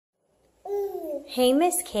Hey,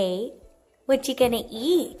 Miss Kate, what you gonna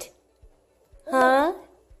eat? Huh?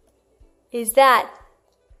 Is that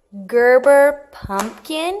Gerber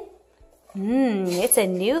pumpkin? It's a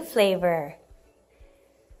new flavor.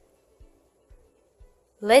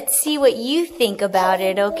 Let's see what you think about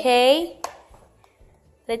it, okay?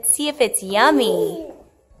 Let's see if it's yummy.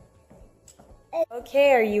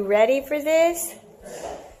 Okay, are you ready for this?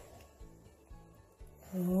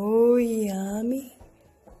 Oh, yummy.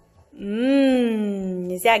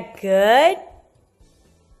 Is that good?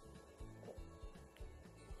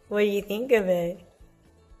 What do you think of it?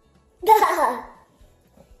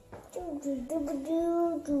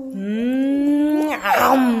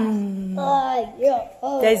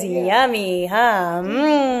 That's yummy, huh?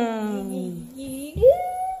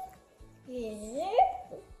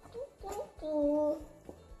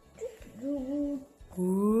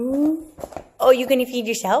 Ooh. Oh, you gonna feed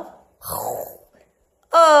yourself?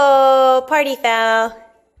 Oh, party foul.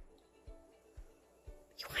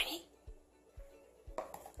 You want it?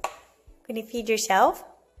 Gonna feed yourself?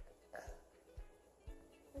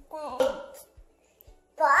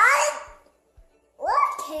 But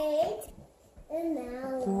okay. And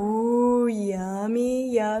now. Ooh,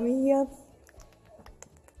 yummy, yummy, yummy.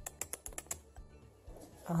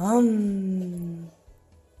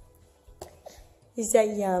 Is that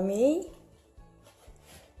yummy?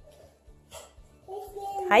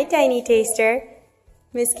 Hi, Tiny Taster.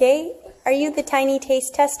 Miss Kate, are you the Tiny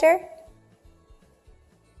Taste Tester?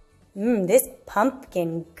 This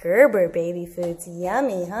pumpkin Gerber baby food's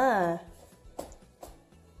yummy, huh?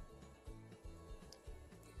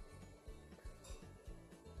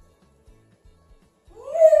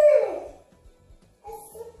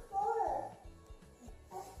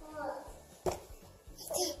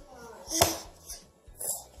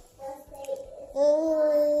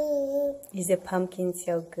 Is the pumpkin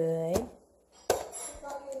so good?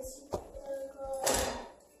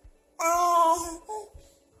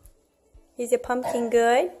 Is the pumpkin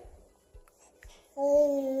good?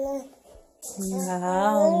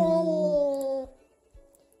 Wow.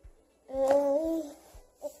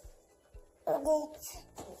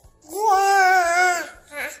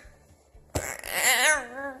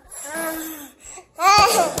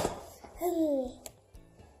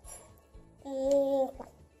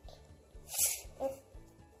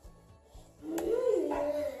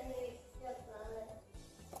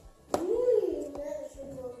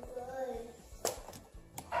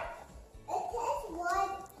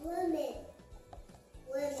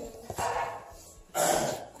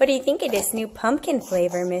 What do you think of this new pumpkin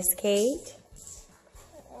flavor, Miss Kate?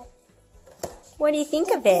 What do you think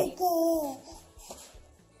of it?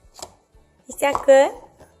 Is that good?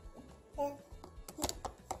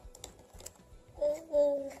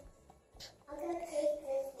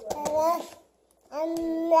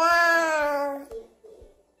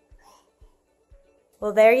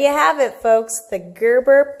 Well, there you have it, folks. The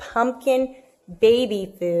Gerber pumpkin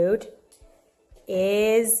baby food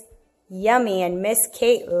is yummy, and Miss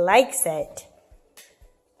Kate likes it.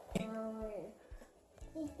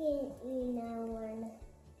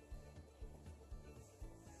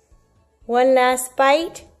 One last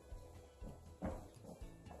bite.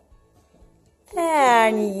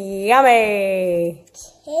 And yummy.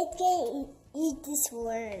 Kate can eat this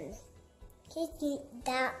one. Kate can eat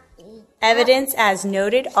that. Evidence as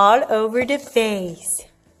noted all over the face.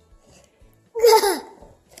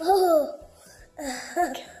 Oh.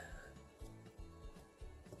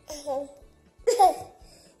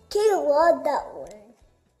 Kate loved that one.